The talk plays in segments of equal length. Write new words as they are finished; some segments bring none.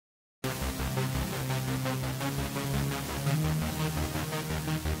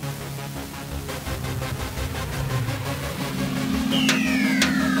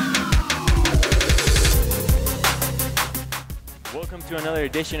to another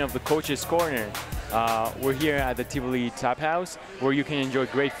edition of the Coach's Corner. We're here at the Tivoli Tap House, where you can enjoy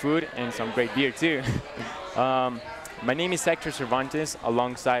great food and some great beer too. My name is Hector Cervantes,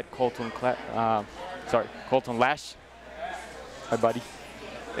 alongside Coltin Lash. Hi, buddy.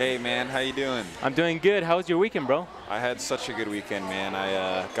 Hey, man, how you doing? I'm doing good. How was your weekend, bro? I had such a good weekend, man.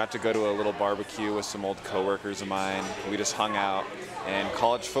 I got to go to a little barbecue with some old coworkers of mine. We just hung out, and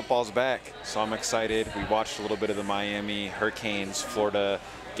college football's back, so I'm excited. We watched a little bit of the Miami Hurricanes, Florida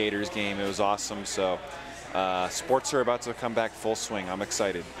Gators game. It was awesome. So sports are about to come back full swing. I'm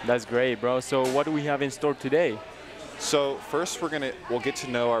excited. That's great, bro. So what do we have in store today? So first we'll get to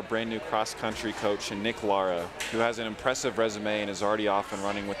know our brand new cross-country coach, Nick Lara, who has an impressive resume and is already off and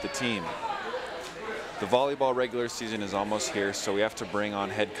running with the team. The volleyball regular season is almost here, so we have to bring on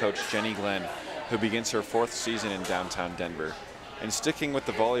head coach Jenny Glenn, who begins her 4th season in downtown Denver. And sticking with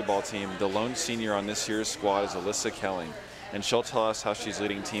the volleyball team, the lone senior on this year's squad is Alyssa Kelling, and she'll tell us how she's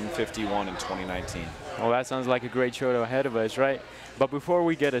leading Team 51 in 2019. Well, that sounds like a great show ahead of us, right? But before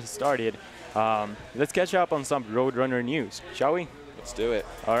we get it started, let's catch up on some Roadrunner news, shall we? Let's do it.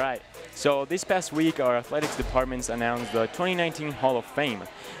 All right. So this past week, our athletics departments announced the 2019 Hall of Fame.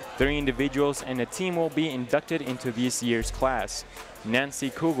 3 individuals and a team will be inducted into this year's class. Nancy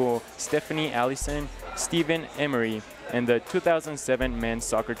Kugel, Stephanie Allison, Stephen Emery, and the 2007 men's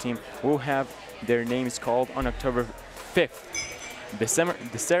soccer team will have their names called on October 5th.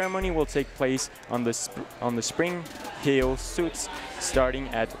 The ceremony will take place on the Spring Hill Suites starting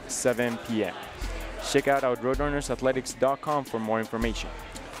at 7 p.m. Check out our roadrunnersathletics.com for more information.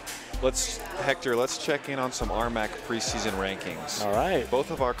 Hector, let's check in on some RMAC preseason rankings. All right.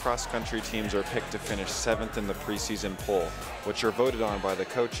 Both of our cross-country teams are picked to finish 7th in the preseason poll, which are voted on by the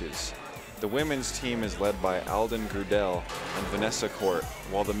coaches. The women's team is led by Alden Grudel and Vanessa Court,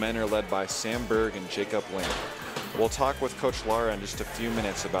 while the men are led by Sam Berg and Jacob Lamb. We'll talk with Coach Lara in just a few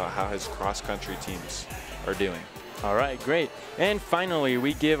minutes about how his cross-country teams are doing. All right, great. And finally,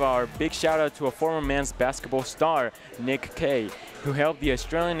 we give our big shout out to a former men's basketball star, Nick Kay, who helped the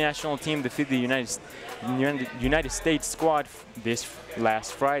Australian national team defeat the United States squad this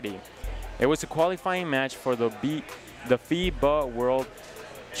last Friday. It was a qualifying match for the FIBA World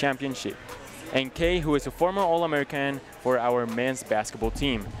Championship. And Kay, who is a former All-American for our men's basketball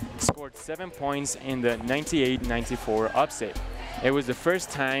team, scored 7 points in the 98-94 upset. It was the first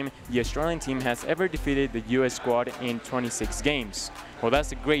time the Australian team has ever defeated the U.S. squad in 26 games. Well,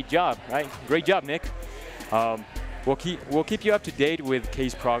 that's a great job, right? Great job, Nick. We'll keep you up to date with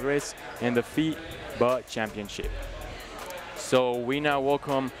Kay's progress in the FIBA Championship. So we now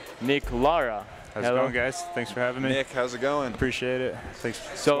welcome Nick Lara. How's it going, guys? Thanks for having me. Nick, how's it going? Appreciate it. Thanks.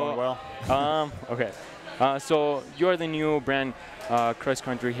 It's going well. Okay. So you're the new brand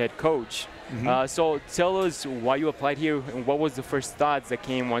cross-country head coach. Mm-hmm. So tell us why you applied here and what was the first thoughts that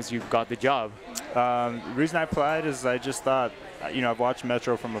came once you got the job? The reason I applied is I just thought, I've watched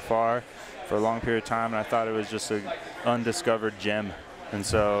Metro from afar for a long period of time, and I thought it was just an undiscovered gem. And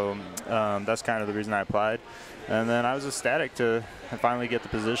so that's kind of the reason I applied. And then I was ecstatic to finally get the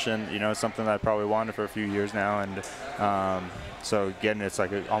position. It's something that I probably wanted for a few years now, and so getting it's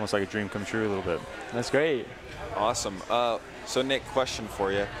like almost like a dream come true a little bit. That's great. Awesome. So Nick, question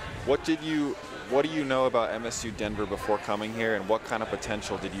for you: What do you know about MSU Denver before coming here, and what kind of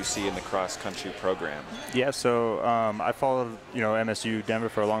potential did you see in the cross-country program? Yeah, so I followed MSU Denver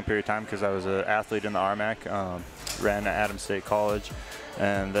for a long period of time because I was an athlete in the RMAC, ran at Adams State College.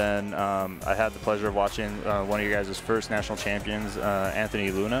 And then I had the pleasure of watching one of you guys' first national champions,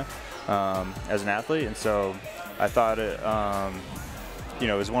 Anthony Luna, as an athlete. And so I thought it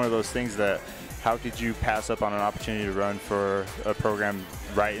was one of those things that how could you pass up on an opportunity to run for a program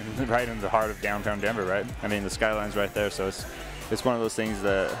right in the heart of downtown Denver, right? I mean, the skyline's right there. So it's one of those things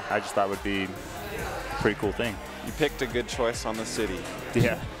that I just thought would be a pretty cool thing. You picked a good choice on the city.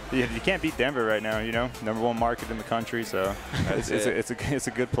 Yeah. You can't beat Denver right now, #1 market in the country, so it's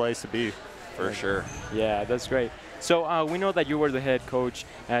a good place to be. For sure. Yeah, that's great. So we know that you were the head coach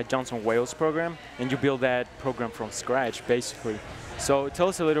at Johnson Wales program, and you built that program from scratch, basically. So tell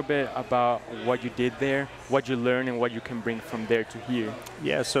us a little bit about what you did there, what you learned, and what you can bring from there to here.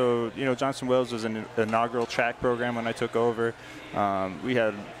 Yeah, so Johnson Wales was an inaugural track program when I took over. We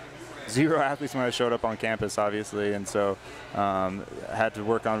had 0 athletes when I showed up on campus, obviously, and so I had to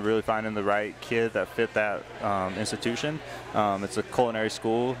work on really finding the right kid that fit that institution. It's a culinary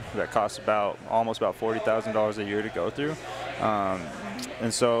school that costs almost about $40,000 a year to go through.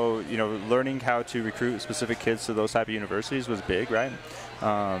 And so, learning how to recruit specific kids to those type of universities was big, right?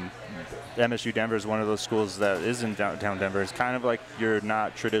 MSU Denver is one of those schools that is in downtown Denver. It's kind of like your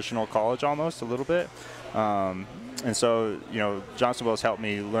not traditional college almost, a little bit. And so, you know, Johnson Wales helped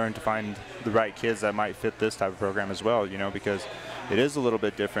me learn to find the right kids that might fit this type of program as well, you know, because it is a little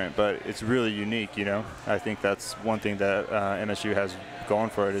bit different, but it's really unique, you know. I think that's one thing that MSU has going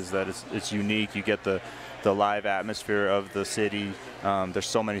for it, is that it's unique. You get the live atmosphere of the city. There's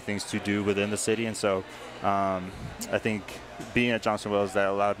so many things to do within the city, and so I think being at Johnson Wales, that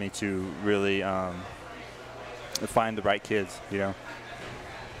allowed me to really find the right kids, you know.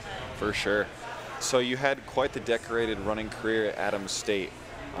 For sure. So you had quite the decorated running career at Adams State,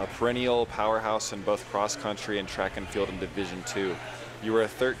 a perennial powerhouse in both cross country and track and field in Division II. You were a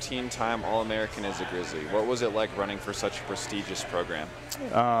 13-time All-American as a Grizzly. What was it like running for such a prestigious program?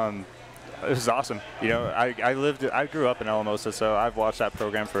 It was awesome. You know, I grew up in Alamosa, so I've watched that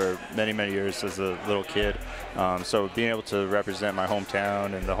program for many, many years as a little kid. So being able to represent my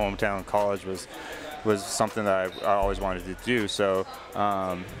hometown and the hometown college was something that I always wanted to do. So,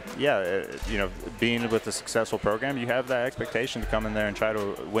 yeah, you know, being with a successful program, you have that expectation to come in there and try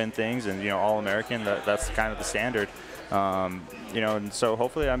to win things, and, you know, All-American, that's kind of the standard. You know, and so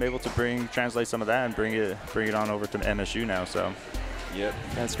hopefully I'm able to translate some of that and bring it on over to MSU now. So. Yep.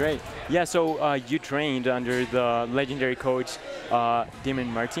 That's great. Yeah, so you trained under the legendary coach Damon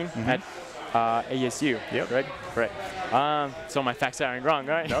Martin at ASU, yep. right? Right. So my facts aren't wrong,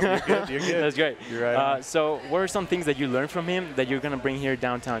 right? No, you're good. You're good. That's great. You're right. So what are some things that you learned from him that you're going to bring here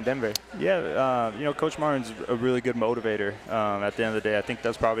downtown Denver? Yeah, you know, Coach Martin's a really good motivator. At the end of the day, I think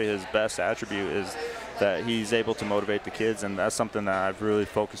that's probably his best attribute, is that he's able to motivate the kids, and that's something that I've really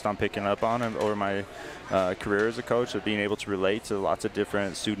focused on picking up on over my career as a coach, of being able to relate to lots of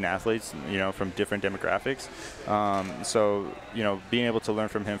different student athletes, you know, from different demographics. So, you know, being able to learn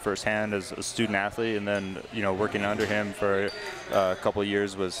from him firsthand as a student athlete, and then, you know, working under him for a couple of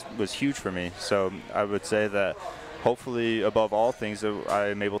years was huge for me. So I would say that hopefully, above all things,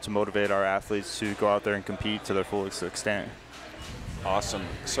 I'm able to motivate our athletes to go out there and compete to their fullest extent. Awesome.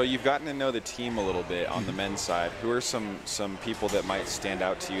 So you've gotten to know the team a little bit on the men's side. Who are some people that might stand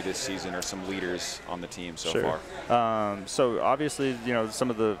out to you this season, or some leaders on the team so far? So obviously, you know, some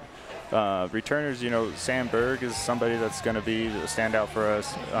of the returners, you know, Sam Berg is somebody that's going to be a standout for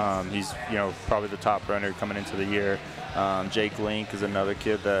us. He's, you know, probably the top runner coming into the year. Jake Link is another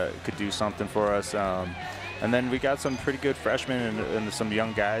kid that could do something for us. And then we got some pretty good freshmen and some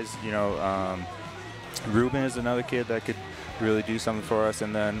young guys. You know, Ruben is another kid that could really do something for us.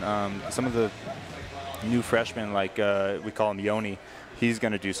 And then some of the new freshmen, like we call him Yoni, he's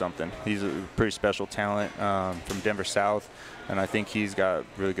going to do something. He's a pretty special talent from Denver South, and I think he's got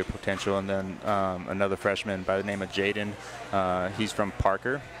really good potential. And then another freshman by the name of Jaden, he's from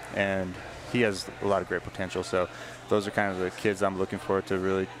Parker, and he has a lot of great potential. So those are kind of the kids I'm looking for to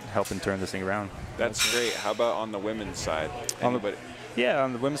really help and turn this thing around. That's great. How about on the women's side? Yeah,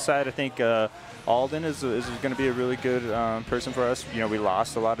 on the women's side, I think Alden is going to be a really good person for us. You know, we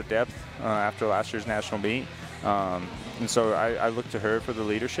lost a lot of depth after last year's national meet, and so I look to her for the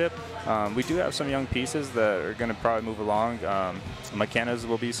leadership. We do have some young pieces that are going to probably move along. McKenna's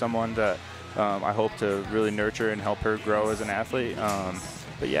will be someone that I hope to really nurture and help her grow as an athlete.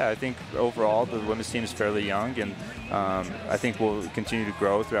 But yeah, I think overall the women's team is fairly young, and I think we'll continue to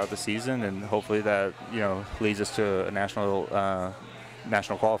grow throughout the season, and hopefully that, you know, leads us to a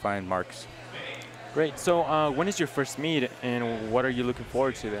national qualifying marks. Great. So when is your first meet, and what are you looking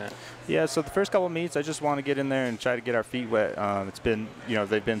forward to then? Yeah, so the first couple of meets, I just want to get in there and try to get our feet wet. It's been, you know,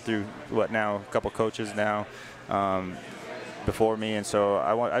 they've been through, what now, a couple coaches now before me, and so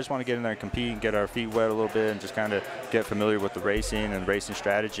I just want to get in there and compete and get our feet wet a little bit and just kind of get familiar with the racing and racing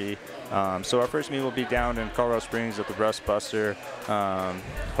strategy. So our first meet will be down in Colorado Springs at the Rust Buster,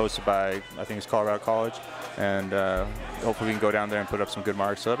 hosted by, I think it's Colorado College, and hopefully we can go down there and put up some good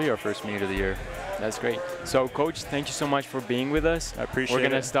marks. So that'll be our first meet of the year. That's great. So, Coach, thank you so much for being with us. I appreciate it. We're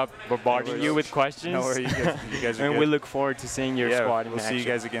going to stop bombarding you with questions. No worries. You guys are and good. we look forward to seeing your squad in we'll action. see you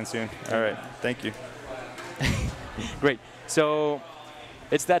guys again soon. All right. Thank you. Great. So,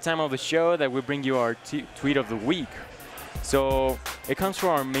 it's that time of the show that we bring you our tweet of the week. So, it comes from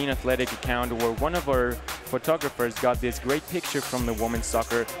our main athletic account, where one of our photographers got this great picture from the women's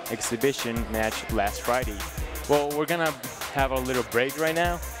soccer exhibition match last Friday. Well, we're going to have a little break right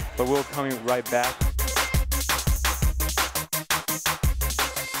now, but we'll come right back.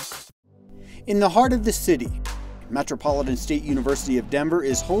 In the heart of the city, Metropolitan State University of Denver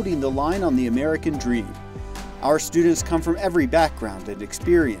is holding the line on the American dream. Our students come from every background and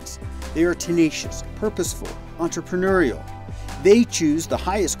experience. They are tenacious, purposeful, entrepreneurial. They choose the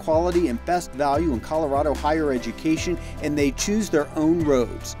highest quality and best value in Colorado higher education, and they choose their own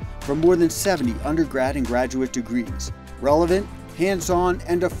roads. For more than 70 undergrad and graduate degrees. Relevant, hands-on,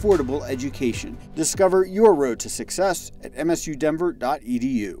 and affordable education. Discover your road to success at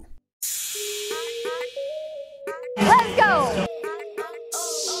msudenver.edu. Let's go!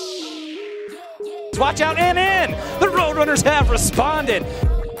 Watch out and in! The Roadrunners have responded.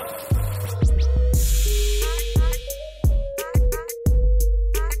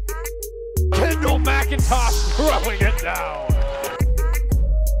 Kendall McIntosh throwing it down.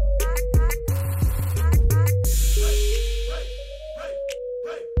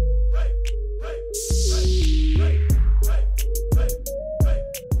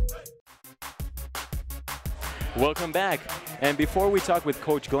 Welcome back. And before we talk with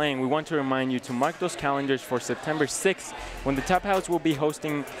Coach Glenn, we want to remind you to mark those calendars for September 6th, when the Top House will be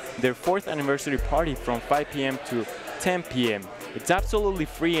hosting their 4th anniversary party from 5 p.m. to 10 p.m. It's absolutely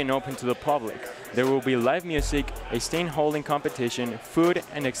free and open to the public. There will be live music, a stain holding competition, food,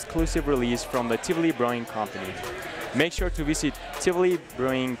 and exclusive release from the Tivoli Brewing Company. Make sure to visit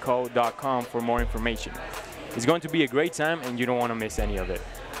tivolibrewingco.com for more information. It's going to be a great time and you don't want to miss any of it.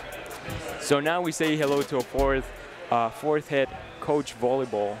 So now we say hello to a fourth head coach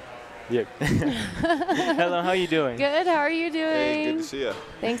volleyball. Yeah. Hello, how you doing? Good, how are you doing? Hey, good to see you.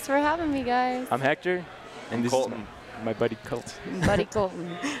 Thanks for having me, guys. I'm Hector, and this Coltin. is my buddy Coltin. Buddy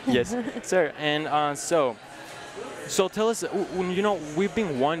Coltin. Yes, sir. And so tell us, you know, we've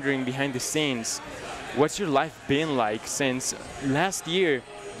been wondering behind the scenes, what's your life been like since last year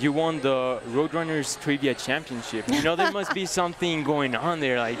you won the Roadrunners Trivia Championship? You know, there must be something going on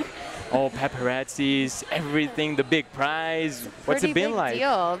there, like all paparazzis, everything, the big prize. What's it been like? Pretty big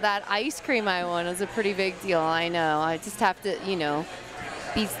deal. That ice cream I won was a pretty big deal, I know. I just have to, you know,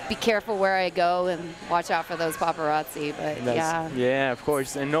 be careful where I go and watch out for those paparazzi, but yeah. Yeah, of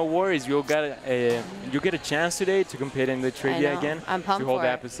course. And no worries, you'll get a chance today to compete in the trivia again. I'm pumped to hold for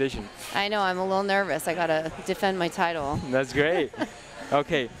that it. position. I know, I'm a little nervous. I gotta defend my title. That's great.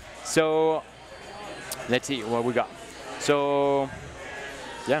 Okay, so let's see what we got. So,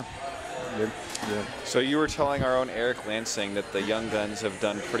 yeah. Yeah. So you were telling our own Eric Lansing that the young guns have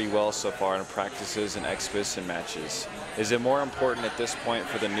done pretty well so far in practices and exhibition matches. Is it more important at this point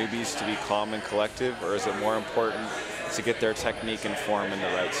for the newbies to be calm and collective, or is it more important to get their technique and form in the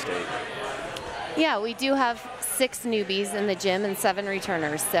right state? Yeah, we do have 6 newbies in the gym and 7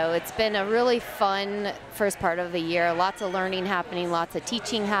 returners, so it's been a really fun first part of the year. Lots of learning happening, lots of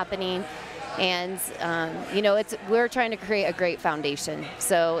teaching happening. And, you know, we're trying to create a great foundation.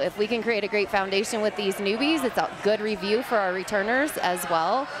 So if we can create a great foundation with these newbies, it's a good review for our returners as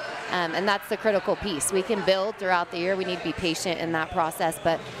well. And that's the critical piece. We can build throughout the year. We need to be patient in that process.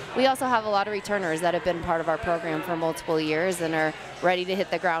 But we also have a lot of returners that have been part of our program for multiple years and are ready to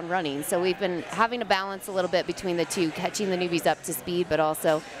hit the ground running. So we've been having to balance a little bit between the two, catching the newbies up to speed, but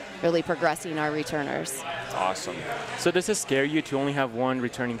also really progressing our returners. Awesome. So does it scare you to only have one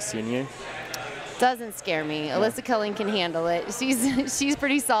returning senior? Doesn't scare me. Yeah. Alyssa Kelling can handle it. She's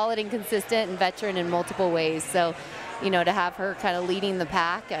pretty solid and consistent and veteran in multiple ways. So, you know, to have her kind of leading the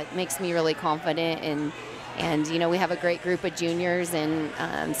pack, it makes me really confident. And you know, we have a great group of juniors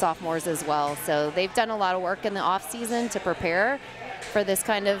and sophomores as well. So they've done a lot of work in the off season to prepare for this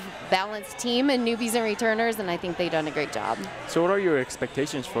kind of balanced team and newbies and returners, and I think they've done a great job. So what are your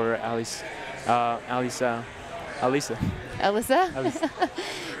expectations for Alyssa?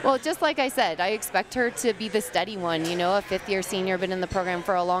 Well, just like I said, I expect her to be the steady one, you know, a 5th-year senior, been in the program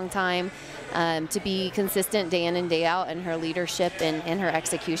for a long time, to be consistent day in and day out in her leadership and her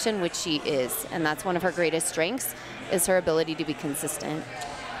execution, which she is. And that's one of her greatest strengths, is her ability to be consistent.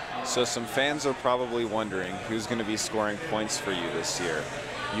 So some fans are probably wondering who's going to be scoring points for you this year.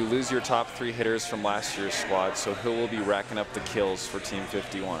 You lose your top 3 hitters from last year's squad, so who will be racking up the kills for Team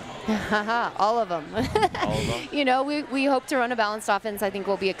 51? All of them. All of them? You know, we hope to run a balanced offense. I think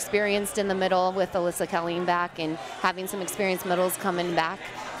we'll be experienced in the middle with Alyssa Kelling back and having some experienced middles coming back.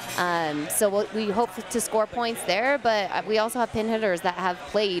 So we hope to score points there, but we also have pin hitters that have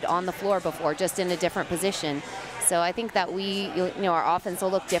played on the floor before, just in a different position. So I think that our offense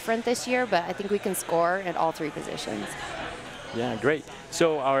will look different this year, but I think we can score at all 3 positions. Yeah, great.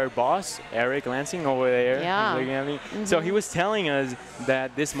 So our boss, Eric Lansing over there, yeah. looking at me. So he was telling us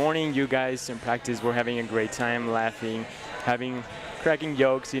that this morning you guys in practice were having a great time, laughing, cracking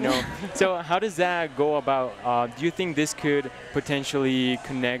jokes, you know. So how does that go about? Do you think this could potentially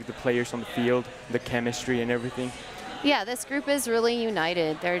connect the players on the field, the chemistry and everything? Yeah, this group is really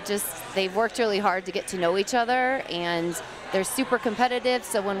united. They've worked really hard to get to know each other, and they're super competitive.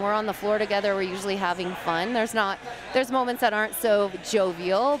 So when we're on the floor together, we're usually having fun. There's moments that aren't so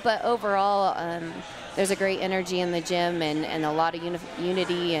jovial, but overall, there's a great energy in the gym and a lot of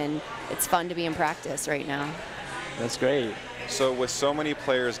unity, and it's fun to be in practice right now. That's great. So with so many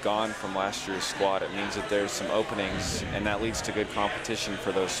players gone from last year's squad, it means that there's some openings, and that leads to good competition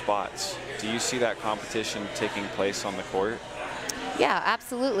for those spots. Do you see that competition taking place on the court? Yeah,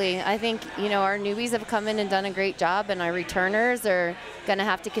 absolutely. I think, you know, our newbies have come in and done a great job, and our returners are going to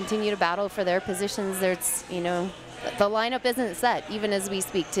have to continue to battle for their positions. There's, you know, the lineup isn't set even as we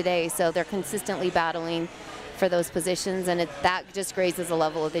speak today, so they're consistently battling for those positions, and that just raises the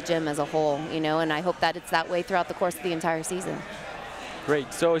level of the gym as a whole, you know, and I hope that it's that way throughout the course of the entire season.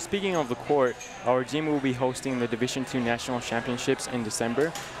 Great. So speaking of the court, our gym will be hosting the Division II National Championships in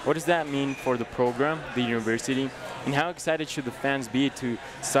December. What does that mean for the program, the university, and how excited should the fans be to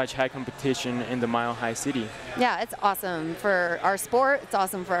such high competition in the Mile High City? Yeah, it's awesome for our sport, it's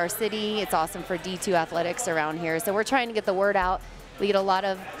awesome for our city, it's awesome for D2 athletics around here. So we're trying to get the word out. We get a lot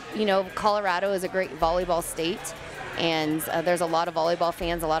of, you know, Colorado is a great volleyball state, and there's a lot of volleyball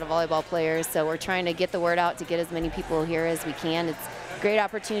fans, a lot of volleyball players, so we're trying to get the word out to get as many people here as we can. It's a great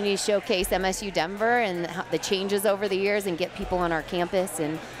opportunity to showcase MSU Denver and the changes over the years and get people on our campus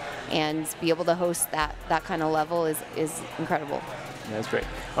and be able to host that kind of level is incredible. That's great.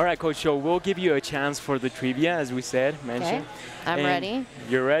 All right, Coach, so we'll give you a chance for the trivia, as we mentioned. I'm and ready.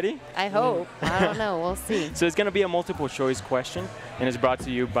 You're ready? I hope. I don't know. We'll see. So it's going to be a multiple choice question, and it's brought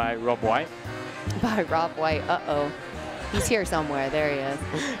to you by Rob White. By Rob White. Uh-oh. He's here somewhere. There he is.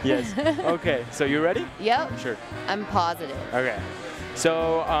 Yes. Okay. So you ready? Yep. Sure. I'm positive. Okay.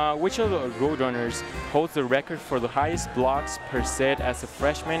 So which of the Roadrunners holds the record for the highest blocks per set as a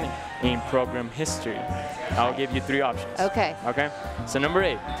freshman in program history? I'll give you 3 options. Okay. Okay. So number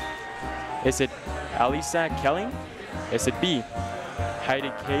 8. Is it Alyssa Kelling? Is it B,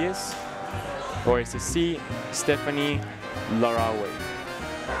 Heidi Cayes? Or is it C, Stephanie Lara?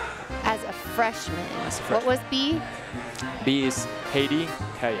 As a freshman. What was B? B is Heidi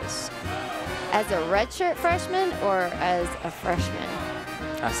Cayes. As a redshirt freshman or as a freshman?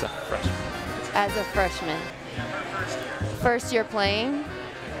 As a freshman. As a freshman. First year playing?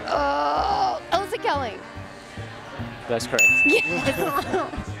 Oh, Alyssa Kelling. That's correct. Yes.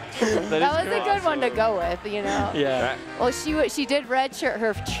 That was a good one to go with, you know? Yeah. Well, she did redshirt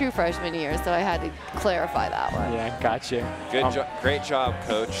her true freshman year, so I had to clarify that one. Yeah, gotcha. Great job,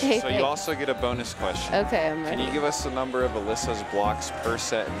 Coach. Hey, so thanks. you also get a bonus question. Okay, I'm ready. Can you give us the number of Alyssa's blocks per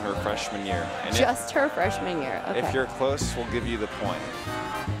set in her freshman year? And just her freshman year. Okay. If you're close, we'll give you the point.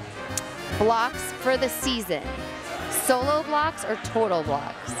 Blocks for the season. Solo blocks or total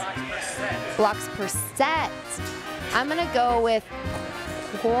blocks? Blocks per set. I'm going to go with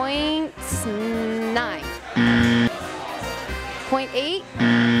 0.9. 0.8?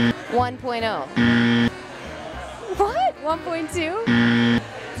 1.0. What? 1.2?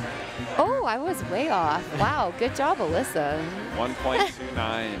 Oh, I was way off. Wow, good job, Alyssa.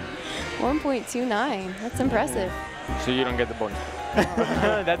 1.29. 1.29. That's impressive. So you don't get the bonus.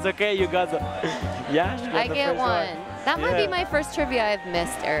 That's okay, you got the... Yeah, she got I the get first one. That might be my first trivia I've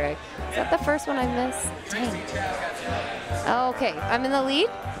missed, Eric. Is that the first one I missed? Dang. Okay, I'm in the lead?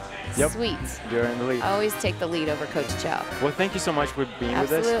 Yep. Sweet. You're in the lead. I always take the lead over Coach Chow. Well, thank you so much for being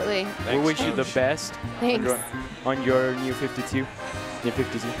Absolutely. with us. We wish you the best Thanks. on your new 52. New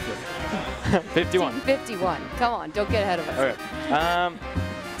 52. 51. 51. Come on, don't get ahead of us. All right.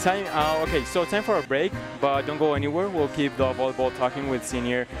 Okay, so time for a break, but don't go anywhere. We'll keep the volleyball talking with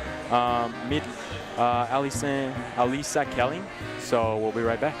senior Alyssa Kelling. So we'll be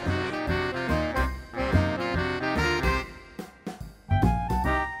right back.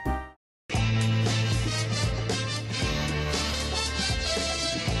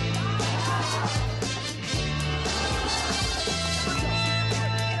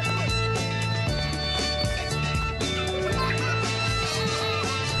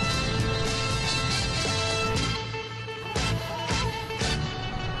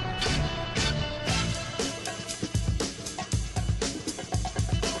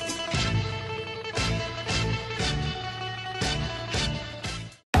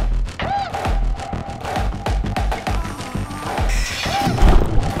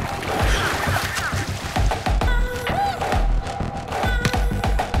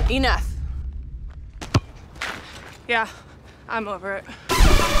 Enough. Yeah, I'm over it.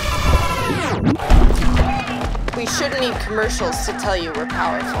 We shouldn't need commercials to tell you we're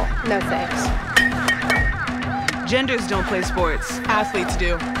powerful. No thanks. Genders don't play sports. Athletes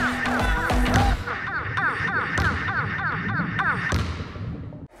do.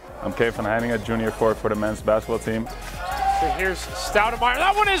 I'm Kay van Heiningen, junior court for the men's basketball team. So here's Stoudemeyer.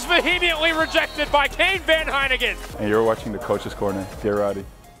 That one is vehemently rejected by Kane Van Heiningen. And you're watching the Coach's Corner. Get ready.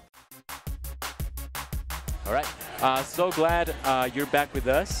 All right. So glad you're back with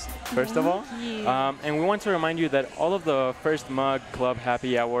us. first of all. And we want to remind you that all of the first Mug Club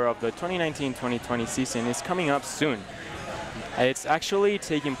Happy Hour of the 2019-2020 season is coming up soon. It's actually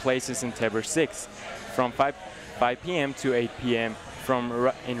taking place in September 6th from 5 p.m. to 8 p.m.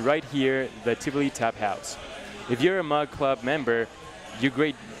 in right here, the Tivoli Tap House. If you're a Mug Club member, you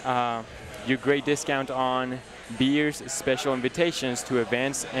great discount on beers, special invitations to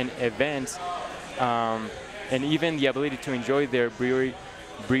events, and even the ability to enjoy their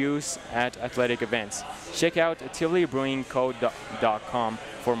brews at athletic events. Check out TivoliBrewingCo.com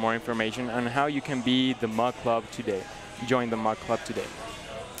for more information on how you can be the Mug Club today. Join the Mug Club today.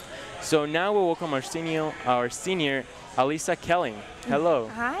 So now we'll welcome our senior Alyssa Kelling. Hello.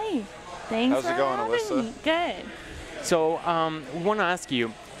 Hi. Thanks. How's it going, Alyssa? Me. Good. So we want to ask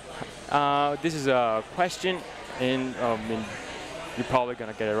you. This is a question, and you're probably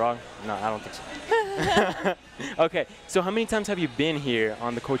gonna get it wrong. No, I don't think so. Okay. So how many times have you been here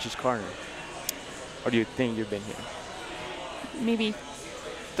on the Coach's Corner? Or do you think you've been here? Maybe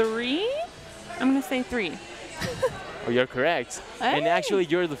 3? I'm gonna say 3. Oh, you're correct. Hey. And actually,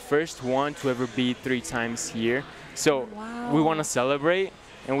 you're the first one to ever be 3 times here. So we want to celebrate,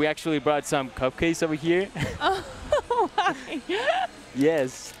 and we actually brought some cupcakes over here. Oh, my.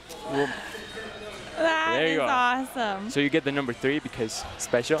 Yes. Well, That is awesome. So you get the number 3 because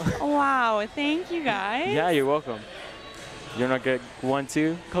special. Wow, thank you guys. Yeah, you're welcome. You're not good 1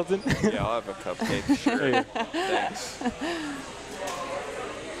 too, Colton? Yeah, I'll have a cupcake. Sure. Thanks.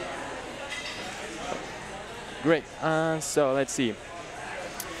 Great. So let's see.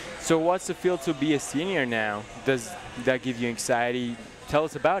 So what's it feel to be a senior now? Does that give you anxiety? Tell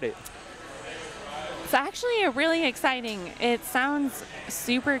us about it. It's actually really exciting. It sounds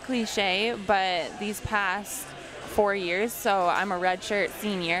super cliche, but these past 4 years, so I'm a redshirt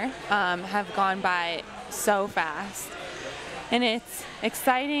senior, have gone by so fast. And it's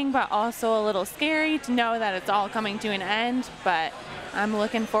exciting, but also a little scary to know that it's all coming to an end, but I'm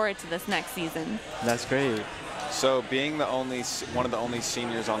looking forward to this next season. That's great. So being one of the only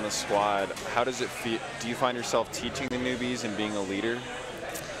seniors on the squad, how does it feel? Do you find yourself teaching the newbies and being a leader?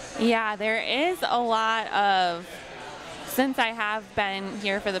 Yeah, there is a lot of, since I have been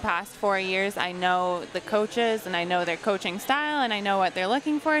here for the past 4 years, I know the coaches and I know their coaching style and I know what they're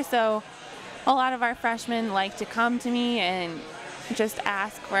looking for. So a lot of our freshmen like to come to me and just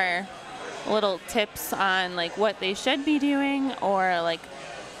ask for little tips on like what they should be doing or like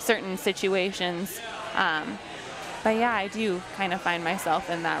certain situations. But yeah, I do kind of find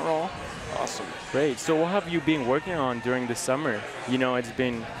myself in that role. Awesome. Great. So what have you been working on during the summer? You know, it's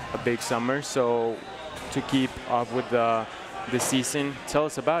been a big summer, so to keep up with the season, tell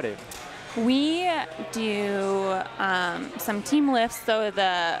us about it. We do some team lifts, so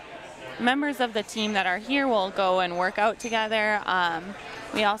the members of the team that are here will go and work out together.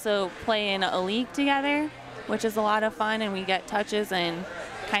 We also play in a league together, which is a lot of fun, and we get touches and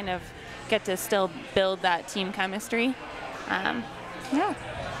kind of get to still build that team chemistry. Yeah.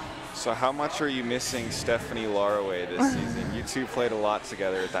 So how much are you missing Stephanie Laraway this season? You two played a lot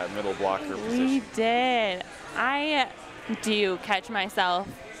together at that middle blocker position. We did. I do catch myself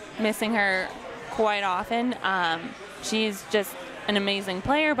missing her quite often. She's just an amazing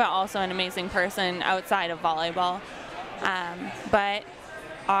player, but also an amazing person outside of volleyball. But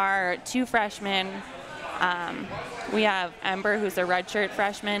our 2 freshmen, we have Ember, who's a redshirt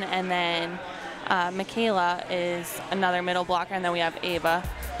freshman, and then Michaela is another middle blocker, and then we have Ava,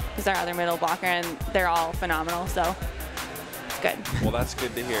 who's our other middle blocker, and they're all phenomenal, so it's good. Well, that's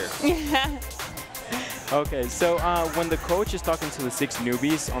good to hear. Yeah. Okay, so when the coach is talking to the 6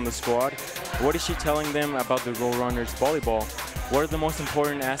 newbies on the squad, what is she telling them about the Roll Runners volleyball? What are the most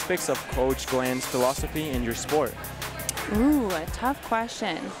important aspects of Coach Glenn's philosophy in your sport? Ooh, a tough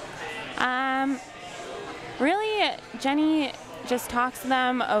question. Really, Jenny just talks to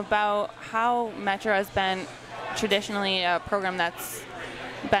them about how Metro has been traditionally a program that's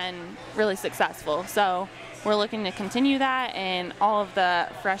been really successful. So we're looking to continue that, and all of the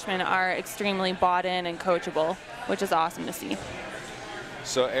freshmen are extremely bought in and coachable, which is awesome to see.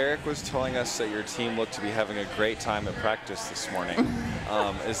 So Eric was telling us that your team looked to be having a great time at practice this morning.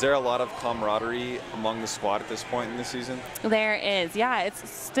 Is there a lot of camaraderie among the squad at this point in the season? There is, yeah. It's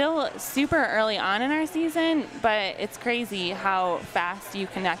still super early on in our season, but it's crazy how fast you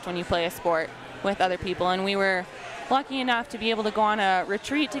connect when you play a sport with other people. And we were lucky enough to be able to go on a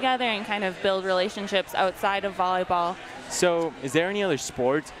retreat together and kind of build relationships outside of volleyball. So is there any other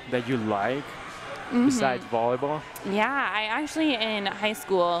sport that you like besides volleyball? Yeah, I actually, in high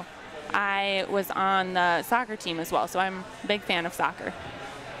school, I was on the soccer team as well, so I'm a big fan of soccer.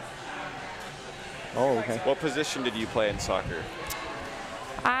 Oh, okay. What position did you play in soccer?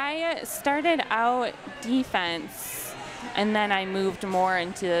 I started out defense, and then I moved more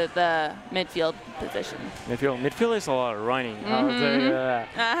into the midfield position. Midfield is a lot of running. I'll tell you that.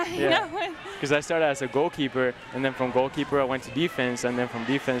 Yeah. Because I started as a goalkeeper, and then from goalkeeper I went to defense, and then from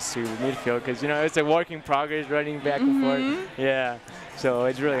defense to midfield. Because it's a work in progress, running back and forth. Yeah. So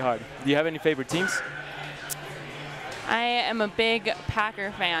it's really hard. Do you have any favorite teams? I am a big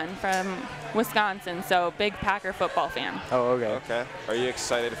Packer fan from Wisconsin, so big Packer football fan. Oh, okay. Okay. Are you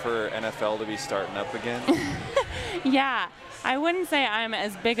excited for NFL to be starting up again? Yeah. I wouldn't say I'm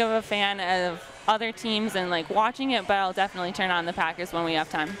as big of a fan of other teams and like watching it, but I'll definitely turn on the Packers when we have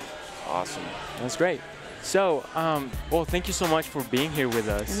time. Awesome. That's great. So, well, thank you so much for being here with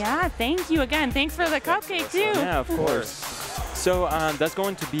us. Yeah, thank you again. Thanks for the cupcake, too. Yeah, of course. So that's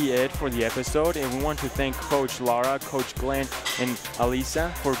going to be it for the episode, and we want to thank Coach Lara, Coach Glenn, and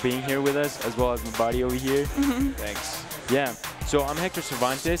Alyssa for being here with us, as well as my buddy over here. Thanks. Yeah. So I'm Hector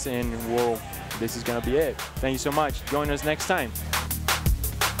Cervantes, and this is going to be it. Thank you so much. Join us next time.